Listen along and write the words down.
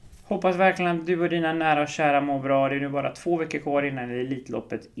Hoppas verkligen att du och dina nära och kära mår bra. Det är nu bara 2 veckor kvar innan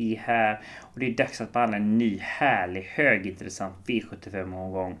Elitloppet är här. Och det är dags att behandla en ny, härlig, högintressant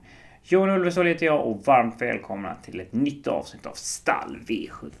V75-omgång. Jon Ulveson heter jag och varmt välkomna till ett nytt avsnitt av Stall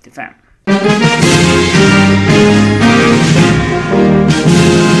V75.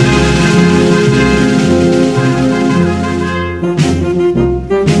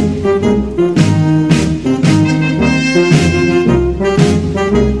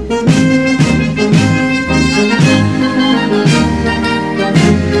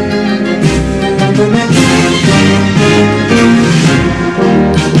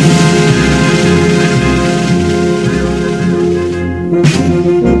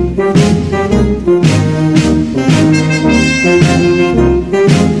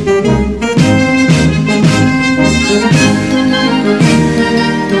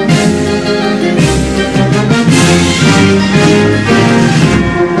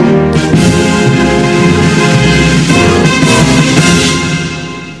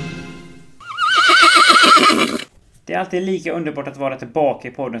 Det är alltid lika underbart att vara tillbaka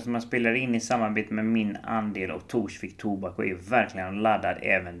i podden som man spelar in i samarbete med Min Andel och Torsvik Tobak och är verkligen laddad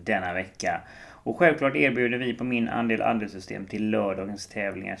även denna vecka. Och självklart erbjuder vi på Min Andel andelssystem till lördagens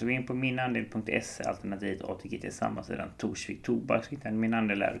tävlingar. Så gå in på minandel.se alternativt ATG till samma sidan Torsvik Tobak. Så hittar ni Min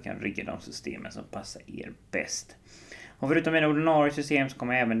Andel där och kan rigga de systemen som passar er bäst. Och förutom mina ordinarie system så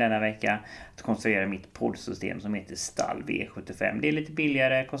kommer jag även denna vecka att konstruera mitt poddsystem som heter Stall V75. Det är lite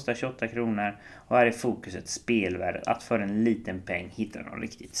billigare, kostar 28 kronor och här är fokuset spelvärdet, att för en liten peng hitta de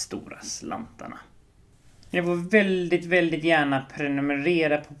riktigt stora slantarna. Ni får väldigt gärna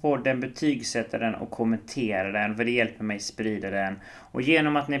prenumerera på podden, betygsätta den och kommentera den, för det hjälper mig sprida den. Och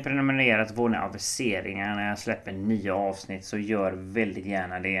genom att ni prenumererat får ni aviseringar när jag släpper nya avsnitt, så gör väldigt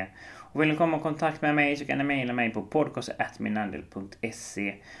gärna det. Och vill ni komma i kontakt med mig så kan ni mejla mig på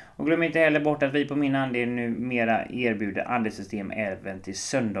podcast@minandel.se. Och glöm inte heller bort att vi på Min Andel numera erbjuder andelssystem även till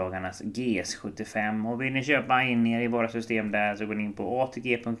söndagarnas GS75. Och vill ni köpa in er i våra system där så går ni in på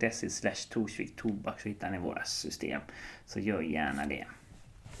atg.se/torsviktobak så hittar ni våra system. Så gör gärna det.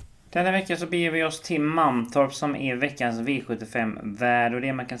 Denna vecka så beger vi oss till Mantorp som är veckans V75-värd, och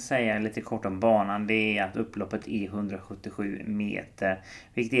det man kan säga lite kort om banan det är att upploppet är 177 meter,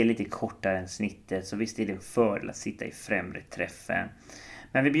 vilket är lite kortare än snittet, så visst är det en fördel att sitta i främre träffen.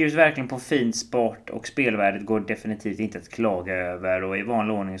 Men vi bjuds verkligen på fin sport och spelvärdet går definitivt inte att klaga över, och i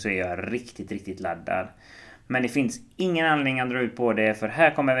vanlig ordning så är jag riktigt laddad. Men det finns ingen anledning att dra ut på det, för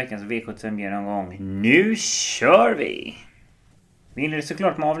här kommer veckans V75-genomgång. Nu kör vi! Vi inleder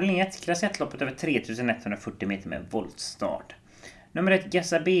såklart med avdelning 1, klass 1-loppet över 3140 meter med voltstart. Nummer 1,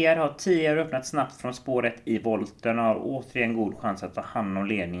 Gassa BR har tidigare öppnat snabbt från spåret i volten och har återigen god chans att ta hand om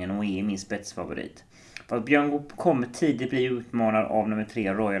ledningen och är min spetsfavorit. Fast Björn Goop kommer tidigt bli utmanad av nummer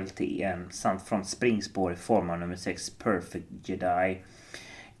 3, Royalty M samt från springspår i form av nummer 6, Perfect Jedi.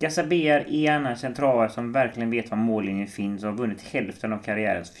 Gassa BR är annars en travare som verkligen vet var mållinjen finns och har vunnit hälften av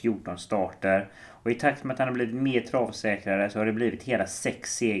karriärens 14 starter. Och i takt med att han har blivit mer travsäkrare så har det blivit hela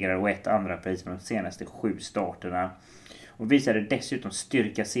 6 segrar och 1 andra pris med de senaste 7 starterna. Och visade dessutom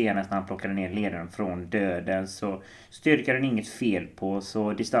styrka senast när han plockade ner ledaren från döden. Så styrkar den inget fel på,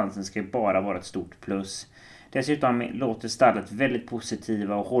 så distansen ska bara vara ett stort plus. Dessutom låter stallet väldigt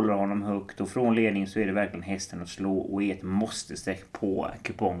positiva och håller honom högt, och från ledning så är det verkligen hästen att slå och är ett måste-streck på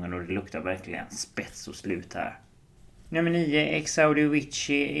kupongen, och det luktar verkligen spets och slut här. Nummer 9, Exaudi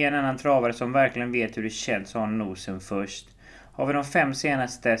Witchy är en annan travare som verkligen vet hur det känns att ha nosen först. Har vi de 5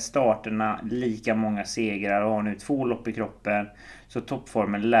 senaste starterna lika många segrar och har nu 2 lopp i kroppen, så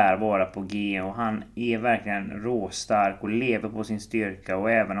toppformen lär vara på G, och han är verkligen råstark och lever på sin styrka,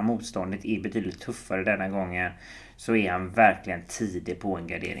 och även om motståndet är betydligt tuffare denna gången så är han verkligen tidig på en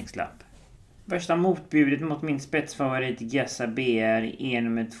garderingslapp. Värsta motbudet mot min spetsfavorit Gassa BR är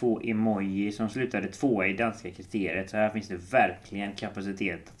nummer 2 Emoji som slutade 2 i danska kriteriet, så här finns det verkligen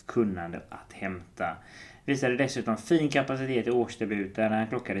kapacitet och kunnande att hämta. Visade dessutom fin kapacitet i årsdebuten när han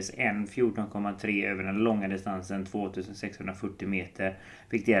klockades 1.14,3 över den långa distansen 2640 meter,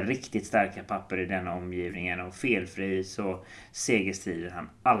 vilket är riktigt starka papper i denna omgivningen, och felfri så segerstrider han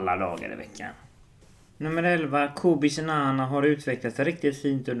alla dagar i veckan. Nummer 11, Kobis Nana har utvecklats riktigt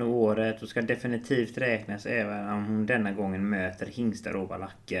fint under året och ska definitivt räknas även om hon denna gången möter hingstar och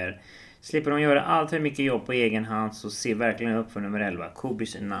valacker. Slipper hon göra allt för mycket jobb på egen hand så ser verkligen upp för nummer 11,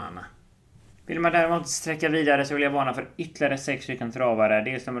 Kobis Nana. Vill man däremot sträcka vidare så vill jag varna för ytterligare 6 stycken travare.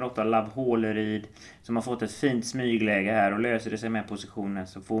 Dels nummer 8, Love Håleryd, som har fått ett fint smygläge här, och löser det sig med positionen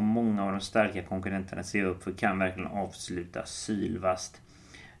så får många av de starka konkurrenterna se upp, för kan verkligen avsluta sylvast.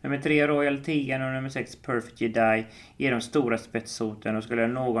 Nummer 3 Royal Tegan och nummer 6 Perfect Jedi är de stora spetshoten, och skulle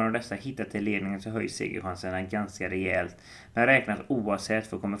någon av dessa hitta till ledningen så höjs segerchanserna ganska rejält. Men räknas oavsett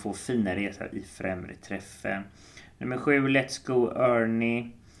för kommer få fina resor i främre träffen. Nummer 7 Let's Go Ernie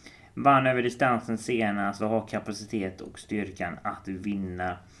vann över distansen senast och har kapacitet och styrkan att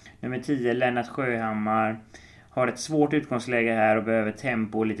vinna. Nummer 10 Lennart Sjöhammar har ett svårt utgångsläge här och behöver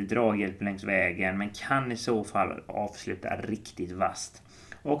tempo och lite draghjälp längs vägen, men kan i så fall avsluta riktigt vast.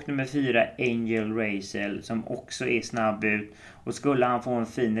 Och nummer 4 Angel Racel som också är snabb ut, och skulle han få en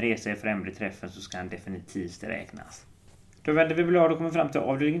fin resa i främre träffen så ska han definitivt räknas. Då vänder vi blad och kommer fram till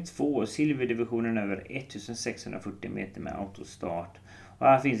avdelning 2, silverdivisionen över 1640 meter med autostart. Och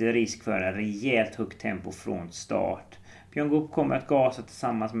här finns det risk för en rejält högt tempo från start. Björn Goop kommer att gasa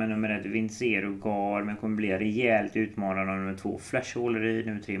tillsammans med nummer 1 Vincero Gar, men kommer bli rejält utmanad av nummer 2 Flash Wallery,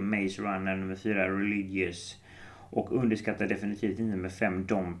 nummer 3 Maze Runner, nummer 4 Religious. Och underskattar definitivt inte nummer 5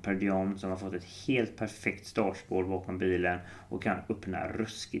 Dom Perdion som har fått ett helt perfekt startspår bakom bilen och kan öppna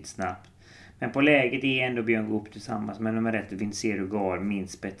ruskigt snabbt. Men på läget är ändå Björn Goop tillsammans med nummer 1 Vincero Gar min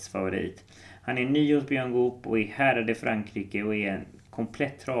spetsfavorit. Han är ny hos Björn Goop och är härad i Frankrike och är en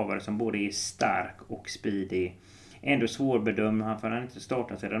komplett travare som både är stark och speedy. Ändå svårbedömd, han får inte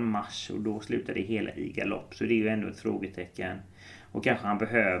starta sedan mars och då slutar det hela i galopp, så det är ju ändå ett frågetecken. Och kanske han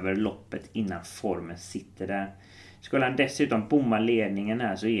behöver loppet innan formen sitter där. Skulle han dessutom bomma ledningen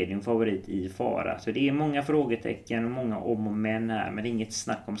här så är det en favorit i fara. Så det är många frågetecken och många om och men här, men det är inget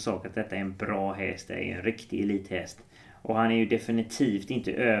snack om sak att detta är en bra häst, det är en riktig elithäst. Och han är ju definitivt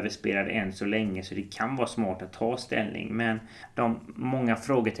inte överspelad än så länge, så det kan vara smart att ta ställning. Men de många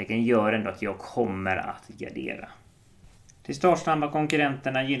frågetecken gör ändå att jag kommer att gardera. De startsnabba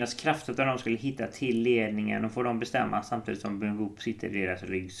konkurrenterna gynnas kraftigt om de skulle hitta till ledningen, och får de bestämma samtidigt som Björn Goop sitter i deras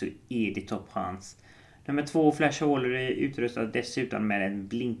rygg så är det toppchans. Nummer 2 Flash Wallery utrustad dessutom med en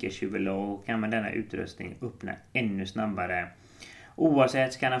blinkertjuvelag och kan med denna utrustning öppna ännu snabbare.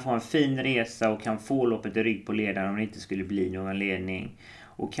 Oavsett kan han få en fin resa och kan få loppet i rygg på ledaren om det inte skulle bli någon ledning,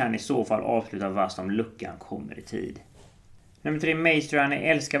 och kan i så fall avsluta vast om luckan kommer i tid. Nummer 3 Maze Runner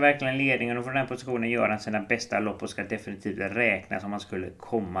älskar verkligen ledningen, och från den positionen gör han sina bästa lopp och ska definitivt räknas om han skulle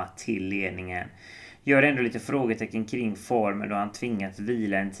komma till ledningen. Gör ändå lite frågetecken kring formen då han tvingats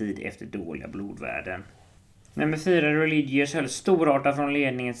vila en tid efter dåliga blodvärden. Nummer 4 Religious höll storartat från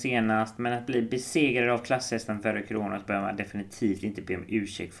ledningen senast, men att bli besegrad av klasshästen Ferro Kronos behöver man definitivt inte be om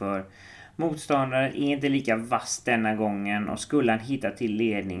ursäkt för. Motståndaren är inte lika vass denna gången, och skulle han hitta till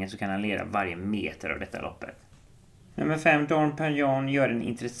ledningen så kan han leda varje meter av detta loppet. Nummer 5 Dom Perdion gör en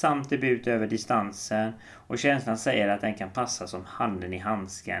intressant debut över distansen, och känslan säger att den kan passa som handen i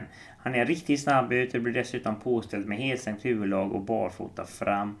handsken. Han är riktigt snabb ut och blir dessutom påställd med helsänkt huvudlag och barfota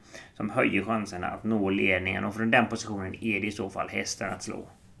fram, som höjer chanserna att nå ledningen, och från den positionen är det i så fall hästen att slå.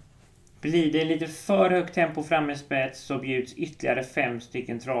 Blir det lite för högt tempo fram i spets så bjuds ytterligare 5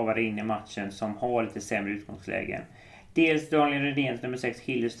 stycken travare in i matchen som har lite sämre utgångslägen. Dels Daniel Redéns nummer 6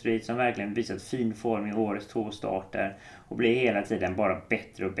 Hill Street som verkligen visat fin form i årets 2 starter och blir hela tiden bara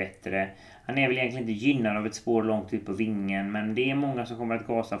bättre och bättre. Han är väl egentligen inte gynnad av ett spår långt ut på vingen, men det är många som kommer att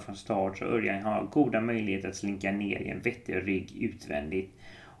gasa från start, så Örjan har goda möjligheter att slinka ner i en vettig rygg utvändigt.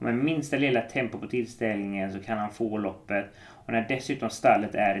 Och med minsta lilla tempo på tillställningen så kan han få loppet, och när dessutom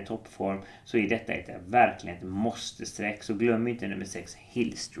stallet är i toppform så är detta verkligen ett måste-sträck, så glöm inte nummer 6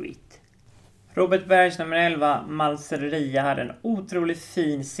 Hill Street. Robert Bergs nummer 11 Malseria hade en otroligt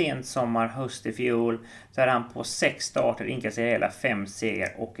fin sensommar-höst i fjol, där han på 6 starter inkasserade hela 5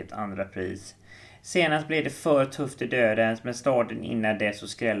 segrar och ett andra pris. Senast blev det för tufft i dödens, men starten innan det så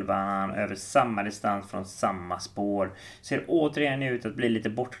skrällde han över samma distans från samma spår. Ser återigen ut att bli lite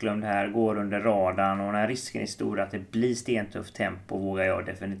bortglömd här, går under radarn, och när risken är stor att det blir stentufft tempo vågar jag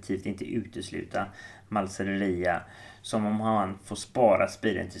definitivt inte utesluta Malseria, som om han får spara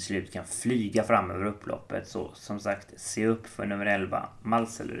speeden till slut kan flyga fram över upploppet. Så som sagt, se upp för nummer 11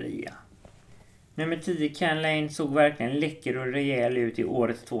 Malseria. Nummer 10 Ken Lane såg verkligen läcker och rejäl ut i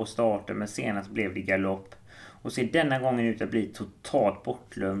årets 2 starter, men senast blev det galopp och ser denna gången ut att bli totalt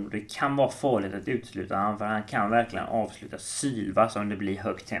bortglömd. Det kan vara farligt att utesluta han, för han kan verkligen avsluta sylvass om det blir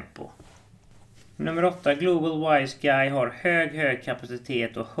högt tempo. Nummer 8 Global Wise Guy har hög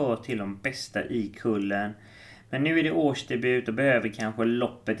kapacitet och hör till de bästa i kullen. Men nu är det årsdebut och behöver kanske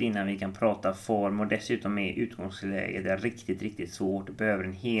loppet innan vi kan prata form, och dessutom är utgångsläget är riktigt svårt och behöver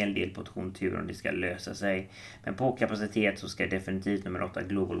en hel del portiontur om det ska lösa sig. Men på kapacitet så ska definitivt nummer 8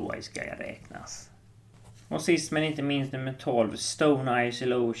 Global Wise Guy räknas. Och sist men inte minst nummer 12, Stone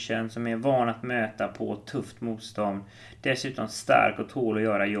Isolation, som är van att möta på tufft motstånd. Dessutom stark och tål att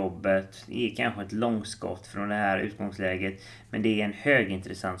göra jobbet. Det är kanske ett långskott från det här utgångsläget, men det är en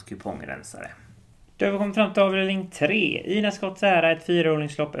högintressant kupongrensare. Då har vi kommit fram till avdelning 3. Ina Scotts ära, ett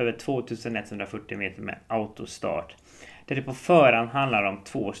 4-rullningslopp över 2140 meter med autostart. Där det på förhand handlar om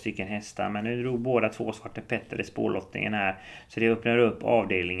 2 stycken hästar, men nu drog båda 2 Svarte Petter i spårlottningen här, så det öppnar upp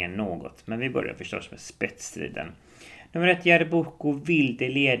avdelningen något. Men vi börjar förstås med spetsstriden. Nummer 1, Jared vild i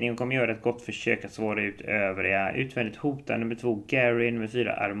ledning och kommer göra ett gott försök att svara ut övriga. Utvändigt hotar nummer 2 Gary, nummer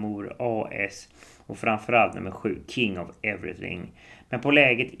 4 Armour AS och framförallt nummer 7 King of Everything. Men på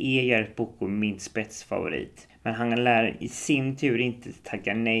läget är Jared min spetsfavorit. Men han lär i sin tur inte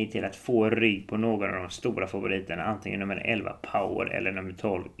tacka nej till att få rygg på någon av de stora favoriterna. Antingen nummer 11 Power eller nummer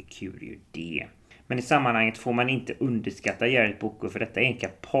 12 Curio D. Men i sammanhanget får man inte underskatta Jared Boko, för detta är en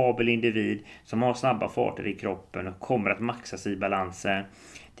kapabel individ som har snabba farter i kroppen och kommer att maxas i balansen.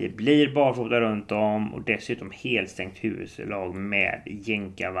 Det blir barfota runt om och dessutom helt stängt huvudlag med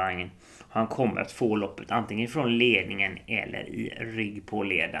jänkarvagn. Han kommer att få loppet antingen från ledningen eller i rygg på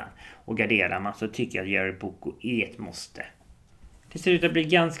ledan. Och garderar man så tycker jag att Jared Boko är ett måste. Det ser ut att bli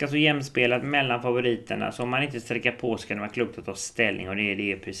ganska så jämspelat mellan favoriterna, så om man inte sträcker på ska det vara klokt att ta ställning, och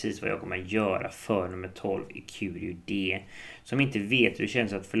det är precis vad jag kommer att göra för nummer 12 i Curio D, som inte vet hur det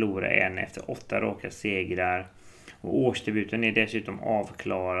känns att förlora en efter 8 raka segrar. Och årsdebuten är dessutom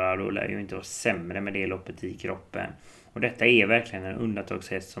avklarad och lär ju inte vara sämre med det loppet i kroppen. Och detta är verkligen en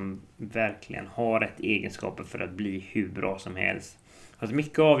undantagshäst som verkligen har rätt egenskaper för att bli hur bra som helst. Alltså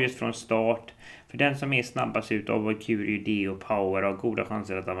mycket avgörs från start. För den som är snabbast ut av Curio D och Power har goda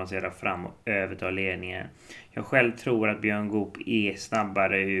chanser att avancera fram och överta ledningen. Jag själv tror att Björn Goop är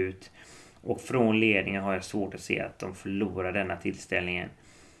snabbare ut. Och från ledningen har jag svårt att se att de förlorar denna tillställningen.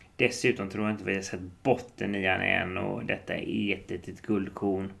 Dessutom tror jag inte vi har sett botten i han än, och detta är ett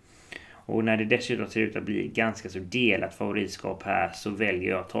guldkorn. Och när det dessutom ser ut att bli ganska så delat favoritskap här, så väljer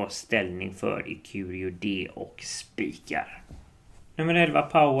jag att ta ställning för i Curio D och spikar. Nummer 11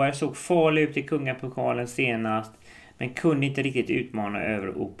 Power såg farlig ut i kungapokalen senast, men kunde inte riktigt utmana över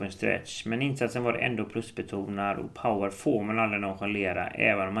open stretch. Men insatsen var ändå plusbetonad, och Power får man aldrig nonchalera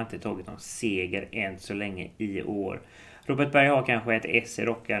även om man inte tagit någon seger än så länge i år. Robert Berg har kanske ett S i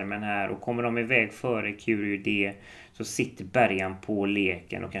rockarmen här, och kommer de iväg före Curio D så sitter Bergan på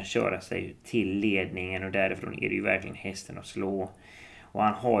leken och kan köra sig till ledningen, och därifrån är det ju verkligen hästen att slå. Och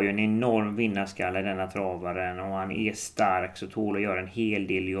han har ju en enorm vinnarskalle, denna travaren, och han är stark så tål att göra en hel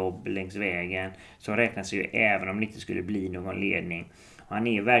del jobb längs vägen, så räknas ju även om det inte skulle bli någon ledning. Och han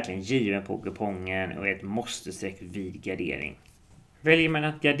är verkligen given på kupongen och är ett måste-streck vid gardering. Väljer man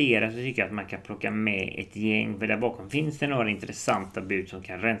att gardera så tycker jag att man kan plocka med ett gäng, för där bakom finns det några intressanta bud som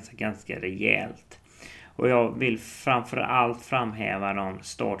kan rensa ganska rejält. Och jag vill framförallt framhäva de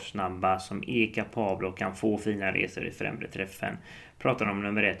startsnabba som är kapabla och kan få fina resor i främre träffen. Pratar om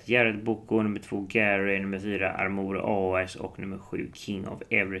nummer 1 Jared Boko, nummer 2 Gary, nummer 4 Armour AS och nummer 7 King of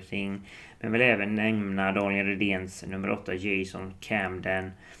Everything. Men vill även nämna Daniel Redéns nummer 8 Jason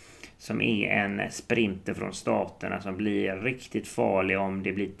Camden, som är en sprinter från staterna som blir riktigt farlig om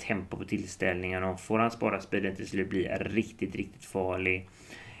det blir tempo på tillställningen, och får han spara speeden till slut blir riktigt farlig.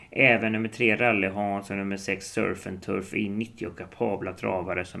 Även nummer 3 Rally Hans och nummer 6 Surf and Turf är nyttiga och kapabla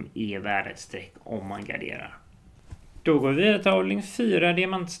travare som är värda ett streck om man garderar. Då går vi vidare till avdelning 4,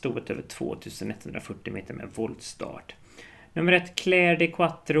 diamantstoet över 2140 meter med voltstart. Nummer 1 Claire de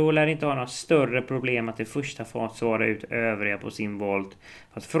Quattro lär inte ha några större problem att i första fas svara ut övriga på sin volt.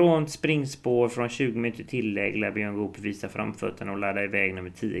 Fast från springspår från 20 meter tillägg lär Björn Goop visa framfötterna och ladda iväg nummer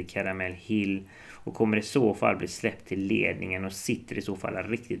 10 Caramel Hill. Och kommer i så fall bli släppt till ledningen och sitter i så fall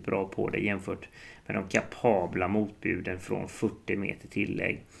riktigt bra på det jämfört med de kapabla motbuden från 40 meter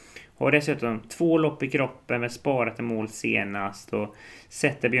tillägg. Har dessutom 2 lopp i kroppen med sparat i mål senast, och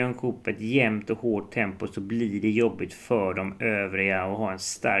sätter Björn Goop ett jämnt och hårt tempo så blir det jobbigt för de övriga och har en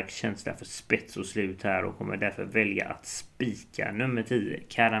stark känsla för spets och slut här, och kommer därför välja att spika nummer 10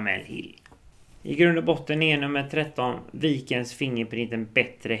 Caramel Hill. I grund och botten är nummer 13 Vikens Fingerprint en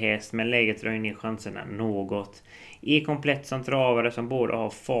bättre häst, men läget drar ner chanserna något. Är komplett som travare som både har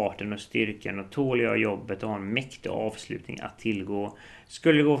farten och styrkan och tål att göra jobbet och har en mäktig avslutning att tillgå.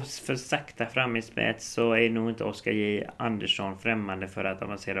 Skulle det gå för sakta fram i spets så är nog inte Oskar J. Andersson främmande för att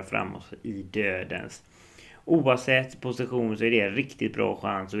avancera framåt i dödens. Oavsett position så är det en riktigt bra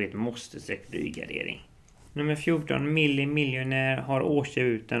chans och ett måste-streck vid gardering. Nummer 14, Milli Millionaire, har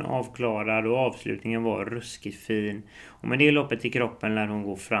årsdebuten avklarad och avslutningen var ruskigt fin. Och med det loppet i kroppen lär hon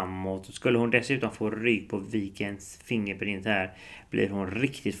gå framåt. Och skulle hon dessutom få rygg på Weekends fingerprint här blir hon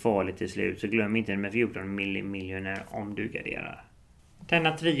riktigt farlig till slut. Så glöm inte nummer 14, Milli Millionaire, om du garderar.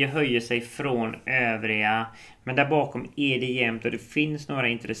 Denna trio höjer sig från övriga, men där bakom är det jämnt och det finns några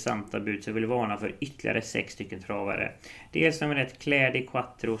intressanta bud, så jag vill varna för ytterligare 6 stycken travare. Dels nummer 1, Claire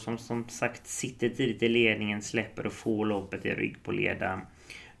Quattro, som sagt sitter tidigt i ledningen, släpper och får loppet i rygg på ledan.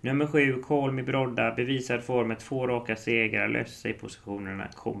 Nummer 7, Call Me Brodda, bevisad form med 2 raka segrar, löser sig positionerna,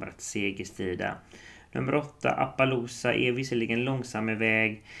 kommer att segerstrida. Nummer 8, Appaloosa, är visserligen långsam i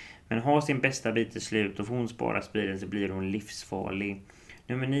väg, men har sin bästa bit till slut och får hon spara speeden så blir hon livsfarlig.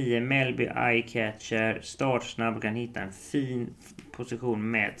 Nummer 9, Melby Eyecatcher, startsnabb och kan hitta en fin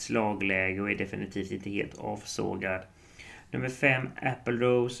position med ett slagläge och är definitivt inte helt avsågad. Nummer 5, Apple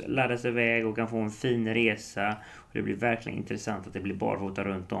Rose, laddas iväg och kan få en fin resa. Och det blir verkligen intressant att det blir barfota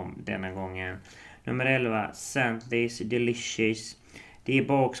runt om denna gången. Nummer 11, Santley's Delicious. Det är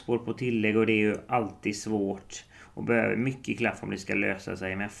bakspår på tillägg och det är ju alltid svårt. Och behöver mycket klaff om det ska lösa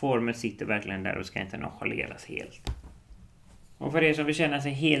sig. Men formen sitter verkligen där och ska inte nonchaleras helt. Och för er som vill känna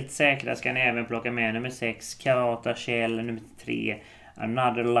sig helt säkra ska ni även plocka med nummer 6, Kawata Shell, nummer 3,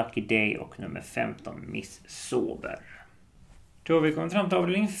 Another Lucky Day och nummer 15, Miss Sober. Då har vi kommit fram till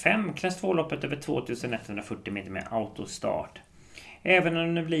avdelning 5, klass 2-loppet över 2140 meter med autostart. Även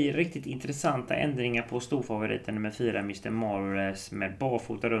om det blir riktigt intressanta ändringar på storfavoriten nummer 4, Mr. Marvelous, med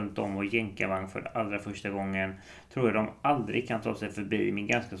barfota runt om och jänkarvagn för allra första gången, tror jag de aldrig kan ta sig förbi min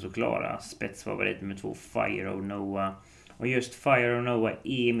ganska så klara spetsfavorit nummer 2, Fire of Noah. Och just Fire of Noah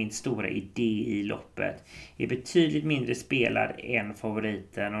är min stora idé i loppet. Är betydligt mindre spelad än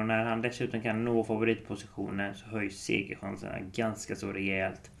favoriten. Och när han dessutom kan nå favoritpositionen så höjs segerchanserna ganska så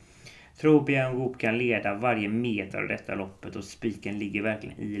rejält. Tror Björn Goop kan leda varje meter av detta loppet och spiken ligger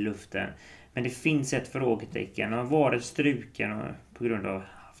verkligen i luften. Men det finns ett frågetecken. Han har varit struken på grund av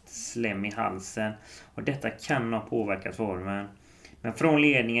haft slem i halsen. Och detta kan ha påverkat formen. Men från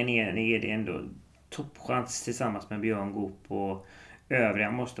ledningen är det ändå toppchans tillsammans med Björn Goop, och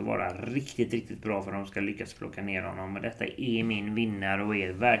övriga måste vara riktigt bra för att de ska lyckas plocka ner honom. Och detta är min vinnare och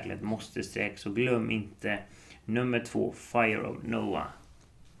är verkligen ett måste-streck, så glöm inte nummer 2, Fire of Noah.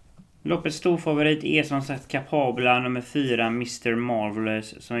 Loppets storfavorit är som sagt kapabla nummer 4, Mr.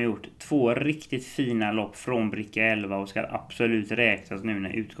 Marvelous, som har gjort 2 riktigt fina lopp från bricka 11 och ska absolut räknas nu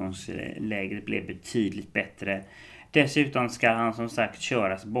när utgångsläget blev betydligt bättre. Dessutom ska han som sagt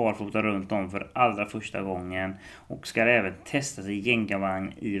köras barfota runt om för allra första gången och ska även testas i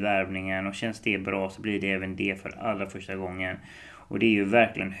jänkarvagn i värvningen, och känns det bra så blir det även det för allra första gången. Och det är ju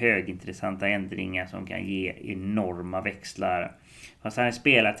verkligen högintressanta ändringar som kan ge enorma växlar. Fast han är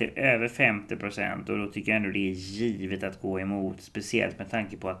spelat till över 50% och då tycker jag ändå det är givet att gå emot, speciellt med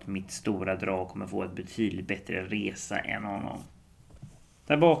tanke på att mitt stora drag kommer få ett betydligt bättre resa än honom.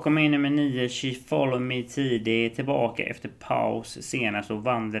 Där bakom är nummer 9, She Follow Me tidigt, tillbaka efter paus senast och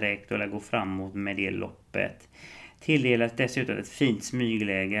vann direkt och lär gå framåt med det loppet. Tilldelas dessutom ett fint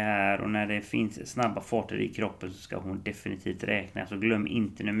smygläge här, och när det finns snabba farter i kroppen så ska hon definitivt räknas, så glöm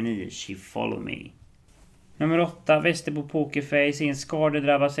inte nummer 9, She Follow Me. Nummer 8, Västerbo Pokerface, är en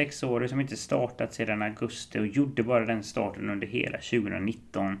skadedrabbad 6-årig som inte startat sedan augusti och gjorde bara den starten under hela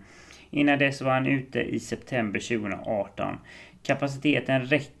 2019. Innan dess var han ute i september 2018. Kapaciteten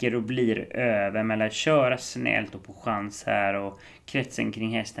räcker och blir över, men att köra snällt och på chans här, och kretsen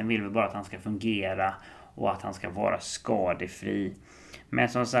kring hästen vill vi bara att han ska fungera och att han ska vara skadefri. Men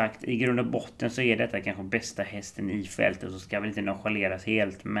som sagt, i grund och botten så är detta kanske bästa hästen i fältet, så ska väl inte nonchaleras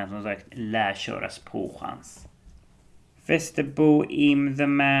helt, men som sagt lär köras på chans. Västerbo Im the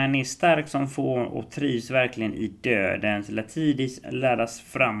Man är stark som får och trivs verkligen i döden. Latidis laddas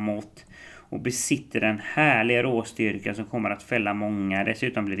framåt och besitter en härlig råstyrka som kommer att fälla många.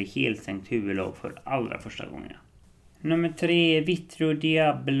 Dessutom blir det helt sänkt huvudlag för allra första gången. Nummer 3, Vitro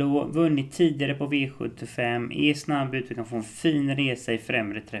Diablo, vunnit tidigare på V75, är snabb ut och kan få en fin resa i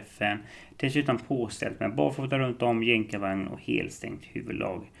främre träffen. Dessutom påställt med barfota runt om, jänkarvagn och helt stängt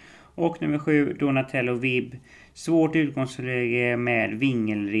huvudlag. Och nummer 7, Donatello Vib, svårt utgångsläge med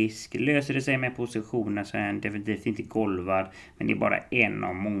vingelrisk. Löser det sig med positionen så är han definitivt inte golvad, men det är bara en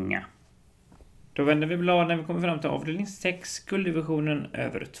av många. Då vänder vi blad när vi kommer fram till avdelning 6, gulddivisionen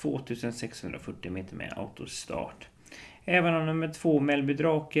över 2640 meter med autostart. Även om nummer 2 Melby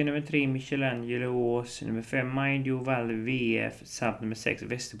Drake, nummer 3 Michelangelo, nummer 5 Mind Val VF samt nummer 6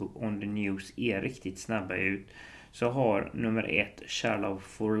 Västerbo On The News är riktigt snabba ut, så har nummer 1 Charlotte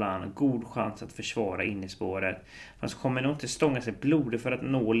Forlan god chans att försvara in i spåret. Fast kommer nog inte stånga sig blodig för att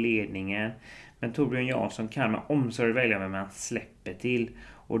nå ledningen. Men Torbjörn Jansson kan med omsorg välja vem han släpper till.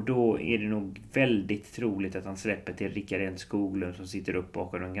 Och då är det nog väldigt troligt att han släpper till Rickard N. Skoglund som sitter upp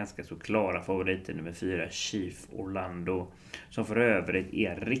bakom den ganska så klara favoriten nummer 4, Chief Orlando. Som för övrigt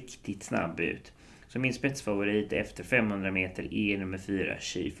är riktigt snabb ut. Så min spetsfavorit efter 500 meter är nummer 4,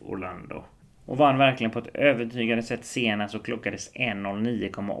 Chief Orlando. Och vann verkligen på ett övertygande sätt senast och klockades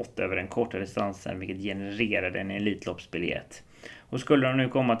 1.09,8 över den korta distansen, vilket genererade en Elitloppsbiljett. Och skulle de nu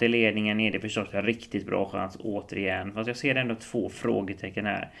komma till ledningen är det förstås en riktigt bra chans återigen. Fast jag ser ändå 2 frågetecken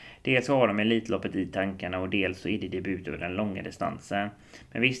här. Dels har de Elitloppet i tankarna och dels så är det debut över den långa distansen.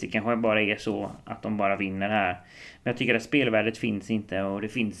 Men visst, det kanske bara är så att de bara vinner här. Men jag tycker att spelvärdet finns inte och det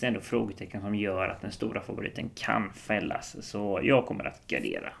finns ändå frågetecken som gör att den stora favoriten kan fällas. Så jag kommer att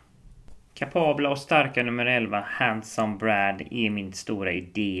gardera. Kapabla och starka nummer 11, Handsome Brad, är min stora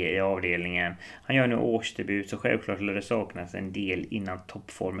idé i avdelningen. Han gör nu årsdebut så självklart lär det saknas en del innan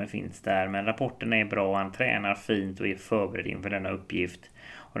toppformen finns där. Men rapporterna är bra, han tränar fint och är förberedd inför denna uppgift.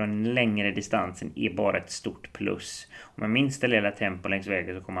 Och den längre distansen är bara ett stort plus. Och med minsta lilla tempo längs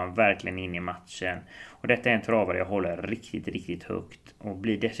vägen så kommer han verkligen in i matchen. Och detta är en travare jag håller riktigt högt. Och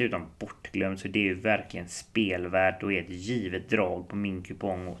blir dessutom bortglömd så det är ju verkligen spelvärt och är ett givet drag på min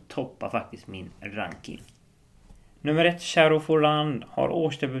kupong och toppar faktiskt min ranking. Nummer 1, Charo Forland, har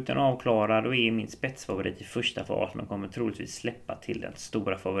årsdebuten avklarad och är min spetsfavorit i första fas men kommer troligtvis släppa till den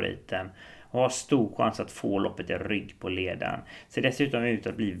stora favoriten. Och har stor chans att få loppet i rygg på ledaren. Ser dessutom ut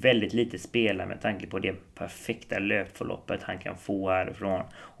att bli väldigt lite spelare med tanke på det perfekta löpförloppet han kan få härifrån.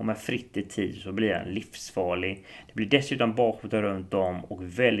 Och med fritt i tid så blir han livsfarlig. Det blir dessutom bakåt och runt om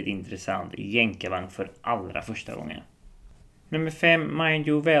och väldigt intressant jänkarvagn för allra första gången. Nummer 5, Mind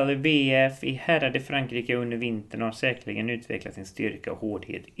You Valley VF, är härad i Frankrike under vintern och har säkerligen utvecklat sin styrka och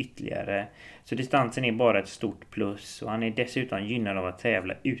hårdhet ytterligare. Så distansen är bara ett stort plus och han är dessutom gynnad av att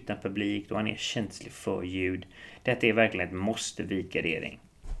tävla utan publik och han är känslig för ljud. Detta är verkligen ett måste-vikardering.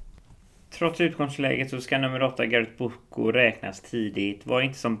 Trots utgångsläget så ska nummer 8, Garrett Bocco, räknas tidigt. Var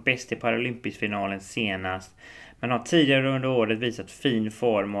inte som bäst i Paralympicsfinalen senast. Men har tidigare under året visat fin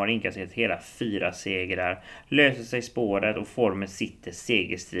form och har inkasserat hela 4 segrar. Löser sig spåret och formen sitter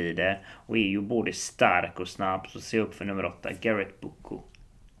segerstrider. Och är ju både stark och snabb, så se upp för nummer 8, Garrett Bocco.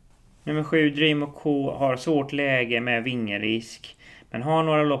 Nummer 7, Dream K, har svårt läge med vingelrisk. Men har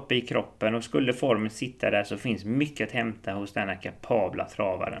några lopp i kroppen och skulle formen sitta där så finns mycket att hämta hos denna kapabla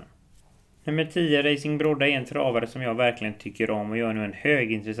travaren. Nummer 10, Racing Brodda, är en travare som jag verkligen tycker om och gör nu en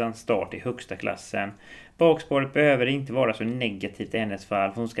högintressant start i högsta klassen. Bakspåret behöver inte vara så negativt i hennes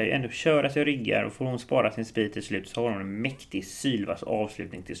fall, för hon ska ju ändå köra sig ryggar och får hon spara sin speed till slut så har hon en mäktig sylvass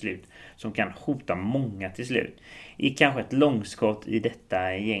avslutning till slut som kan hota många till slut. I kanske ett långskott i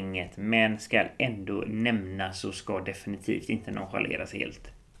detta gänget men ska ändå nämnas och ska definitivt inte nonchaleras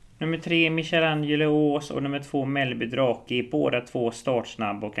helt. Nummer 3, Michelangelo Ås och nummer 2, Melby Drake, är båda 2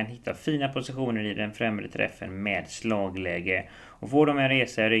 startsnabba och kan hitta fina positioner i den främre träffen med slagläge. Och får de en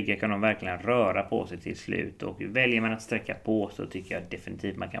resa i ryggen kan de verkligen röra på sig till slut. Och väljer man att sträcka på så tycker jag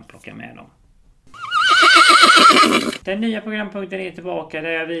definitivt man kan plocka med dem. Den nya programpunkten är tillbaka där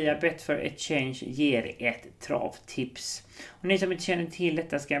jag via Bet4 Exchange ger ett travtips. Och ni som inte känner till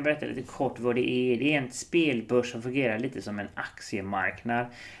detta ska jag berätta lite kort vad det är. Det är en spelbörs som fungerar lite som en aktiemarknad.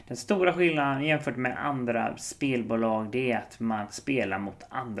 Den stora skillnaden jämfört med andra spelbolag det är att man spelar mot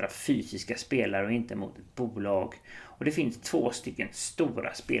andra fysiska spelare och inte mot ett bolag. Och det finns 2 stycken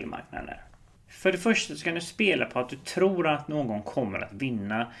stora spelmarknader. För det första ska du spela på att du tror att någon kommer att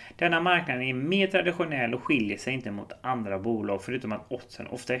vinna. Denna marknaden är mer traditionell och skiljer sig inte mot andra bolag förutom att oddsen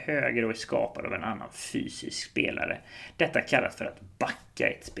ofta är högre och är skapad av en annan fysisk spelare. Detta kallas för att backa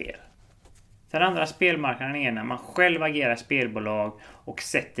ett spel. Den andra spelmarknaden är när man själv agerar spelbolag och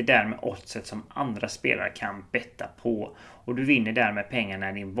sätter därmed oddset som andra spelare kan betta på. Och du vinner därmed pengar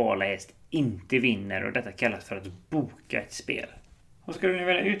när din valda häst inte vinner och detta kallas för att boka ett spel. Och skulle ni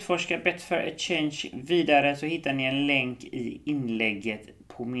vilja utforska Bet4 Exchange vidare så hittar ni en länk i inlägget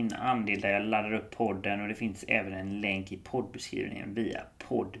på min andel där jag laddar upp podden och det finns även en länk i poddbeskrivningen via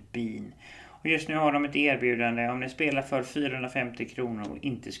Podbean. Och just nu har de ett erbjudande. Om ni spelar för 450 kronor och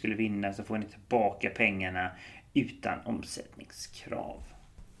inte skulle vinna så får ni tillbaka pengarna utan omsättningskrav.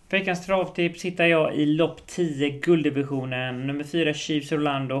 Veckans travtips hittar jag i lopp 10 gulddivisionen. Nummer 4 Chiefs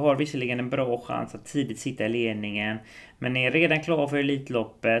Orlando har visserligen en bra chans att tidigt sitta i ledningen. Men är redan klar för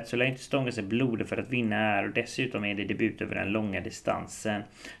Elitloppet så lär inte stånga sig blodet för att vinna här. Och dessutom är det debut över den långa distansen.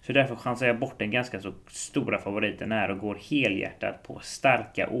 Så därför chansar jag bort den ganska så stora favoriten här och går helhjärtat på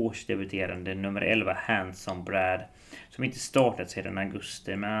starka årsdebuterande nummer 11 Handsome Brad. Som inte startat sedan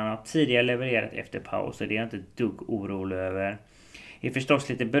augusti men han har tidigare levererat efter paus och det är jag inte ett dugg orolig över. Är förstås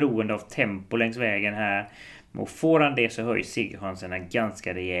lite beroende av tempo längs vägen här. Och får han det så höjs segerchanserna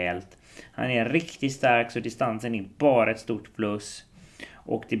ganska rejält. Han är riktigt stark så distansen är bara ett stort plus.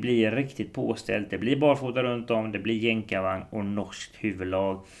 Och det blir riktigt påställt. Det blir barfota runt om. Det blir jänkarvagn och norskt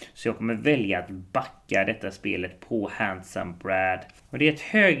huvudlag. Så jag kommer välja att backa detta spelet på Handsome Brad. Och det är ett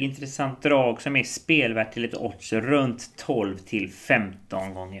högintressant drag som är spelvärt till ett odds runt 12 till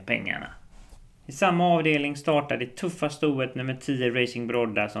 15 gånger pengarna. I samma avdelning startar det tuffa stoet nummer 10 Racing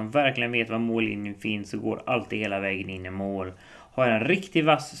Brodda som verkligen vet var mållinjen finns och går alltid hela vägen in i mål. Har en riktigt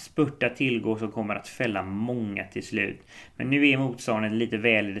vass spurt att tillgå som kommer att fälla många till slut. Men nu är motståndaren lite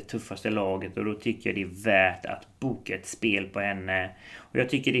väl i det tuffaste laget och då tycker jag det är värt att boka ett spel på henne. Och jag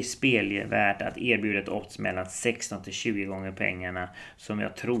tycker det är spel värt att erbjuda ett odds mellan 16 till 20 gånger pengarna som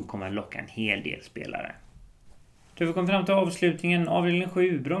jag tror kommer att locka en hel del spelare. Då vi kom fram till avslutningen avdelning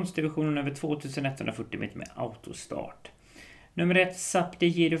 7 bronsdivisionen över 2140 meter med autostart. Nummer 1 Sapti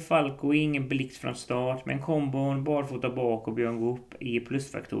Giro Falco är ingen blixt från start, men kombon, barfota bak och Björn Goop är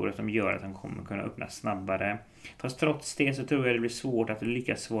plusfaktorer som gör att han kommer kunna öppna snabbare. Fast trots det så tror jag det blir svårt att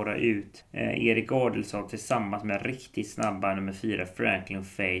lyckas svara ut Erik Adelsson tillsammans med riktigt snabba nummer 4 Franklin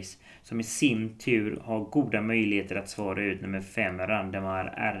Face som i sin tur har goda möjligheter att svara ut nummer 5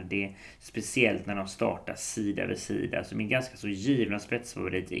 Randemar RD, speciellt när de startar sida vid sida, som är ganska så givna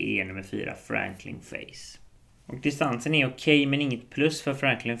spetsfavoriter är nummer 4 Franklin Face. Och distansen är okej, men inget plus för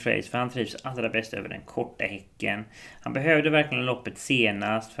Franklin Face för han trivs allra bäst över den korta häcken. Han behövde verkligen loppet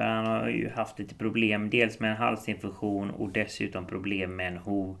senast för han har ju haft lite problem dels med en halsinfektion och dessutom problem med en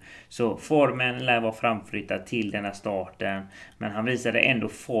hov. Så formen lär vara framflyttad till denna starten, men han visade ändå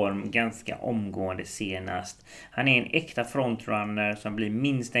form ganska omgående senast. Han är en äkta frontrunner som blir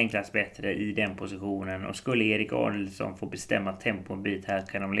minst enklast bättre i den positionen och skulle Erik Adelsson få bestämma tempo en bit här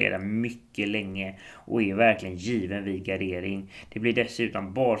kan de leda mycket länge och är verkligen given vid gardering. Det blir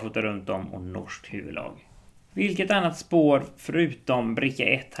dessutom barfota runt om och norskt huvudlag. Vilket annat spår förutom bricka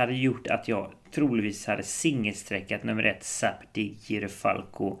 1 hade gjort att jag troligtvis hade singelsträckat nummer 1 Sapti Giro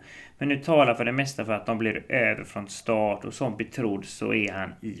Falco. Men nu talar för det mesta för att de blir över från start och som betrodd så är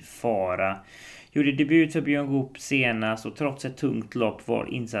han i fara. Gjorde debut för Björn Goop senast och trots ett tungt lopp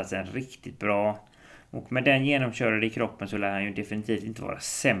var insatsen riktigt bra. Och med den genomkörade i kroppen så lär han ju definitivt inte vara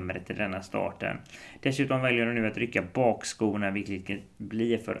sämre till denna starten. Dessutom väljer de nu att rycka bakskorna vilket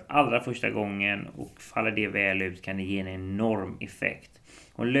blir för allra första gången och faller det väl ut kan det ge en enorm effekt.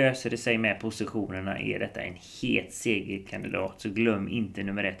 Och löser det sig med positionerna är detta en het segerkandidat så glöm inte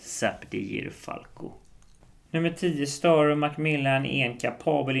nummer 1 Sapti Giro Falco. Nummer 10 Star Macmillan är en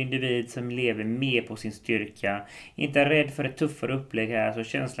kapabel individ som lever med på sin styrka. Inte rädd för ett tuffare upplägg här så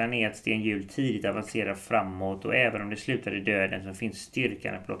känslan är att Sten Hjul tidigt avancerar framåt och även om det slutar i döden så finns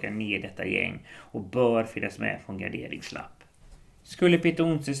styrkan att plocka ner detta gäng och bör finnas med från garderingslapp. Skulle Peter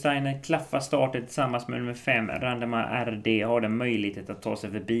Onsensteiner klaffa starten tillsammans med nummer 5 Randemar RD har den möjlighet att ta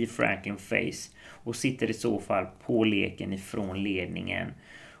sig förbi Franklin Face och sitter i så fall på leken ifrån ledningen.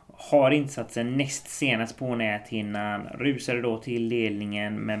 Har insatsen näst senast på näthinnan, rusade då till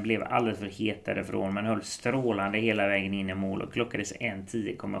ledningen men blev alldeles för het därifrån men höll strålande hela vägen in i mål och klockades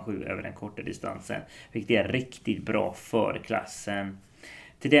 1:10,7 över den korta distansen, vilket är riktigt bra för klassen.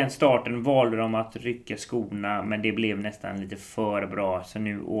 Till den starten valde de att rycka skorna men det blev nästan lite för bra så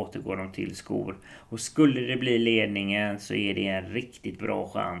nu återgår de till skor. Och skulle det bli ledningen så är det en riktigt bra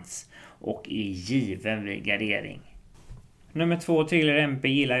chans och är given vid gardering. Nummer 2 Thriller MP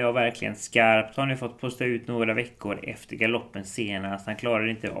gillar jag verkligen skarpt. Han har nu fått posta ut några veckor efter galoppen senast. Han klarade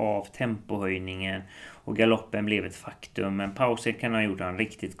inte av tempohöjningen och galoppen blev ett faktum. Men pausen kan ha gjort han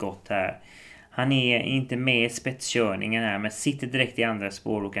riktigt gott här. Han är inte med i spetskörningen här men sitter direkt i andra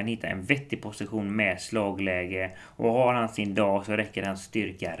spår och kan hitta en vettig position med slagläge. Och har han sin dag så räcker hans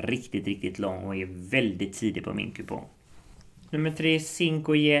styrka riktigt lång och är väldigt tidig på min kupong. Nummer 3,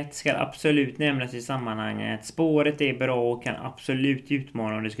 Cinco Jet ska absolut nämnas i sammanhanget. Spåret är bra och kan absolut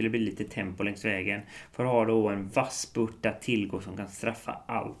utmana om det skulle bli lite tempo längs vägen. För att ha då en vass spurt att tillgå som kan straffa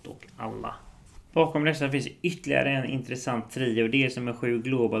allt och alla. Bakom dessa finns ytterligare en intressant trio. Det är som är 7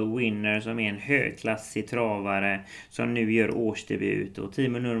 Global Winner som är en högklassig travare som nu gör årsdebut. Och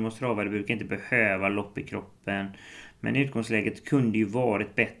Timo Nurmos travare brukar inte behöva lopp i kroppen. Men utgångsläget kunde ju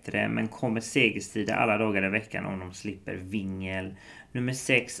varit bättre men kommer segerstrida alla dagar i veckan om de slipper vingel. Nummer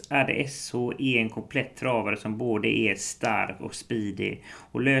 6 RDSH är en komplett travare som både är stark och speedy.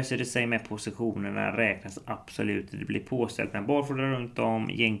 Och löser det sig med positionerna räknas absolut. Det blir påställt med barfota runt om,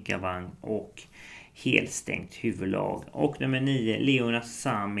 jänkarvagn och helstängt huvudlag. Och nummer 9 Leonas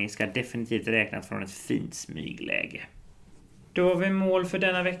Sami ska definitivt räknas från ett fint smygläge. Då har vi mål för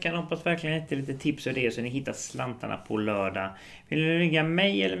denna veckan. Hoppas verkligen inte lite tips och det så ni hittar slantarna på lördag. Vill ni ringa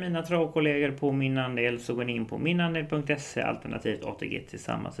mig eller mina travkollegor på Min Andel så går ni in på minandel.se alternativt ATG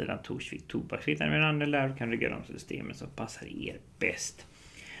tillsammans sidan Torsvik Tobak. Hittar ni Min Andel där kan du rygga de systemen som passar er bäst.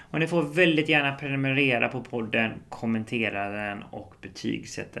 Och ni får väldigt gärna prenumerera på podden, kommentera den och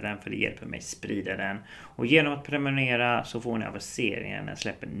betygsätta den för det hjälper mig sprida den. Och genom att prenumerera så får ni aviseringen när jag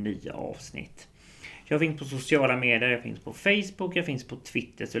släpper nya avsnitt. Jag finns på sociala medier, jag finns på Facebook, jag finns på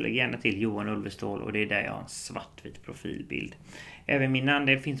Twitter så lägg gärna till Johan Ulvestål och det är där jag har en svartvit profilbild. Även Min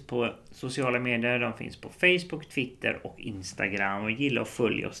Andel finns på sociala medier, de finns på Facebook, Twitter och Instagram och gilla och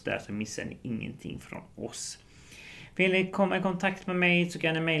följ oss där så missar ni ingenting från oss. Vill ni komma i kontakt med mig så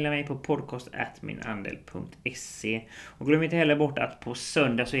kan ni mejla mig på podcast@minandel.se. Och glöm inte heller bort att på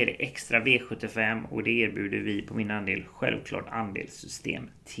söndag så är det extra V75 och det erbjuder vi på Min Andel självklart andelssystem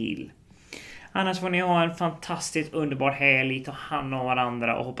till. Annars får ni ha en fantastiskt underbar helg, ta hand om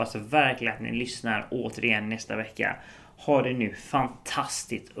varandra och hoppas verkligen att ni lyssnar återigen nästa vecka. Ha det nu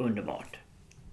fantastiskt underbart!